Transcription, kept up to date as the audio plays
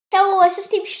this is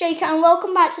Steve Striker and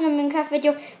welcome back to another Minecraft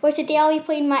video where today I'll be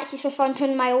playing matches for fun,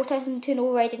 turning my old house into an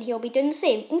old red and he'll be doing the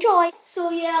same. Enjoy! So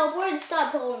yeah, we're in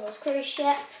start building this cruise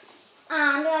ship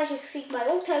and as you can see my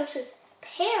old house is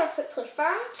perfectly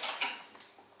farmed.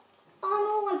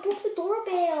 Oh no, I broke the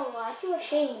doorbell. I feel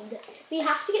ashamed. We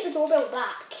have to get the doorbell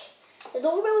back. The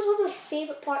doorbell is one of my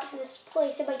favourite parts of this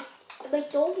place and my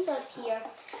doggies lived here.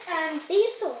 And they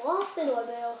used to love the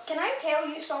doorbell. Can I tell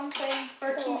you something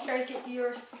for Team Striker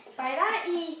viewers? By that,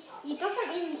 he doesn't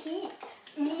mean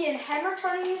me and him are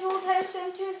turning his old house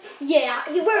into. Yeah,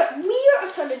 we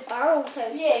are turning our old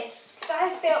house. Yes, because I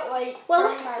felt like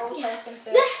turning my old house into.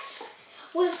 This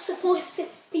was supposed to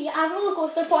be a roller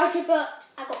coaster party, but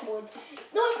I got bored.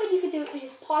 The only thing you could do was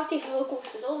just party for roller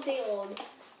coasters all day long.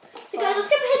 So guys, let's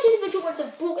skip ahead to the video once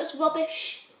I've broke this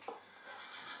rubbish.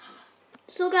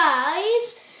 So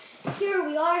guys, here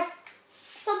we are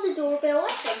on the doorbell.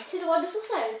 Listen to the wonderful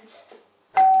sound.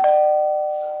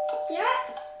 Hear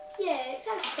it? Yeah, it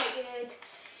sounds quite good.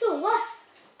 So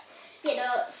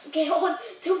let's get on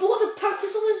to what the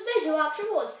purpose of this video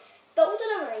actually was.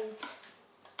 Building a ride.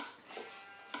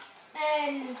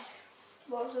 And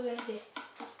what was I going to say?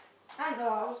 I don't know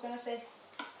what I was going to say.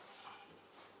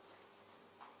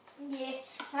 Yeah,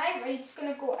 my ride's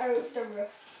going to go out of the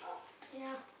roof.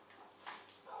 Yeah.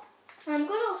 I'm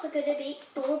also going to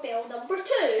make doorbell number 2.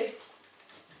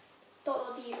 The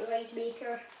ride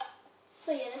maker.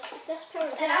 So yeah, this power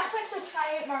is and I'll quickly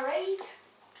try out my ride.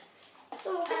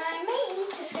 So and I might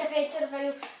need to skip ahead to the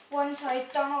video once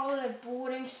I've done all of the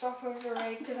boring stuff of the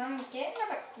ride because I'm getting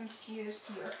a bit confused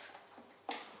here.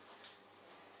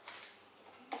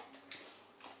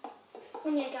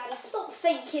 And yeah guys, stop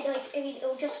thinking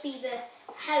it'll just be the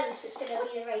house that's going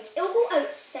to be the ride. It'll go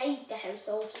outside the house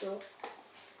also.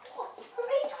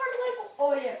 Ride's hard to like.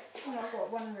 Oh yeah, I've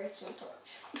got one redstone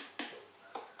torch.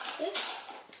 Okay.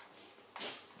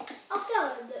 I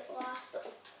fell in the last.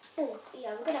 Oh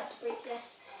yeah, we're gonna have to break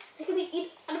this. And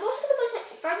I'm also gonna put like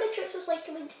furniture, so it's like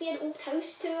going to be an old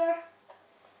house tour.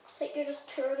 It's like you're just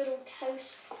touring an old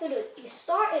house. No, you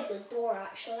start at the door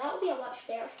actually. That would be a much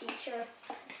better feature.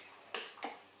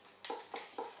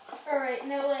 Alright,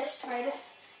 now let's try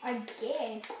this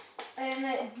again. And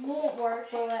it won't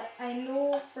work, will it? I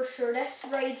know for sure this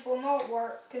ride will not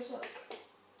work because look,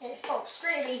 it stops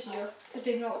straight away here because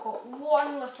we've not got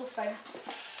one little thing.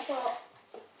 So,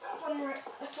 one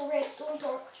little redstone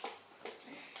torch.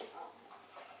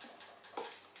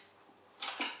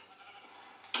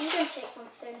 I'm going to check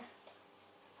something.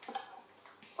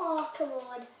 Oh, come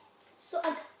on. So,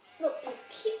 look, we'll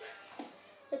keep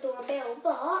the doorbell,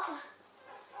 but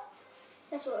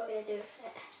that's what we're going to do with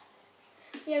it.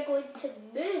 We are going to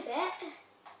move it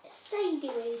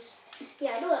sideways.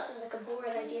 Yeah, I know that sounds like a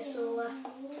boring idea, so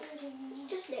it's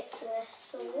just next to this.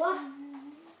 So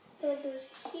the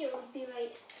windows here would be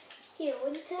right here,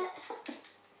 wouldn't it?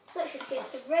 So let's just get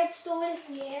some redstone.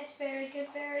 Yes, very good,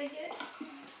 very good.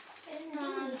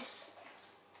 And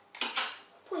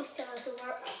please tell us it'll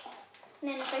work.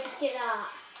 And then if I just get that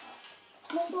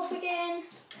mob up again,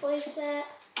 place it.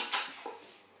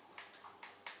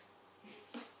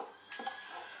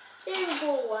 There we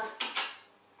go.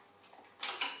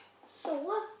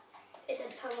 So it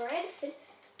didn't cover anything.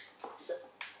 So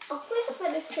I'll place the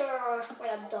furniture when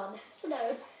I'm done. So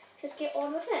now just get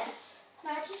on with this.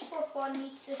 Now just for fun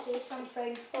need to say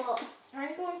something. What?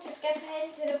 I'm going to skip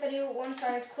ahead to the video once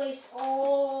I've placed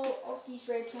all of these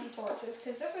redstone torches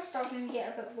because this is starting to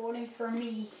get a bit boring for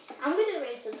me. I'm going to do the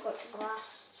redstone torches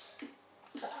last.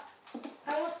 So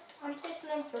I'm placing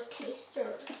them for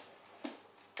tasters.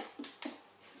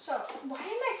 So why am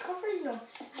I covering them?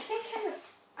 I think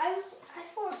I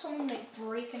thought someone might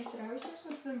break into the house or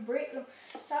something, break them.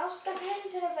 So I'll skip ahead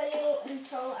into the video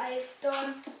until I've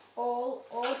done all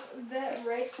of the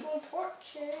redstone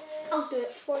torches. I'll do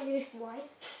it for you. Why?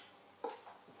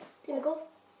 There we go.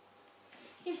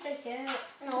 Seems like it.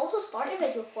 And I'll also start a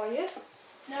video for you.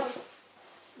 No.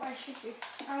 Why should you?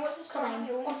 I want to start my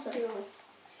own video.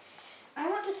 I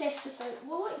want to test this out.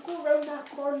 Will it go around that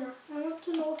corner? I want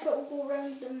to know if it will go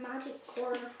around the magic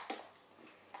corner.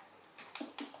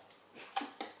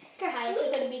 Look how high is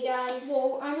it going to be, guys?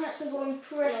 Whoa, I'm actually going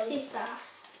pretty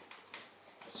fast.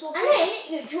 So and then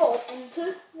you drop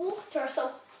into water.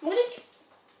 So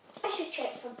I should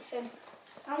check something.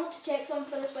 I want to check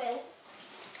something as well.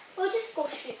 We'll just go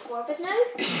straight forward now.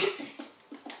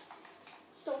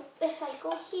 So if I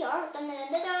go here,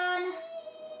 dun.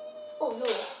 Oh no.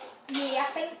 Yeah,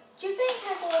 do you think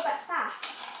I go a bit fast?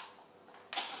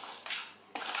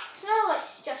 So now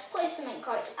let's just place them in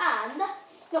carts and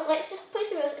no, let's just place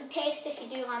them and test if you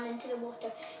do land into the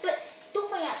water. But don't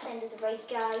think that's the end of the ride,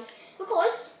 guys,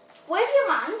 because with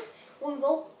we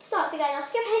will start again. I'll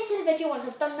skip ahead to the video once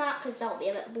I've done that because that'll be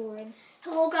a bit boring.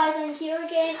 Hello guys, I'm here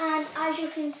again, and as you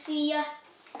can see,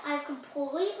 I've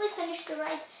completely finished the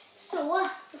ride. So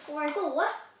before I go,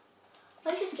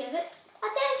 let's just give it a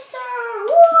tester.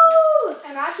 Woo!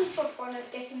 I'm actually so fun,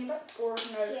 it's getting a bit bored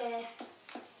now. Yeah.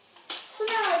 So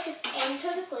now let's just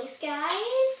enter the place,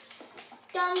 guys.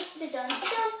 Dun da dun da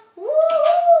dun.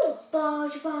 Woo!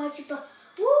 Budge budge budge.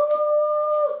 Woo!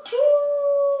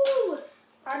 Woo!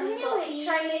 I don't really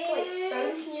try and make like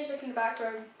sound music in the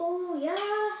background. Oh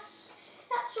yes,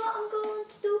 that's what I'm going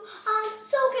to do. And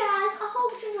so guys, I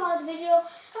hope you enjoyed the video.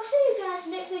 I'll see you guys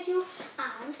in the next video,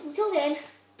 and until then,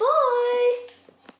 bye!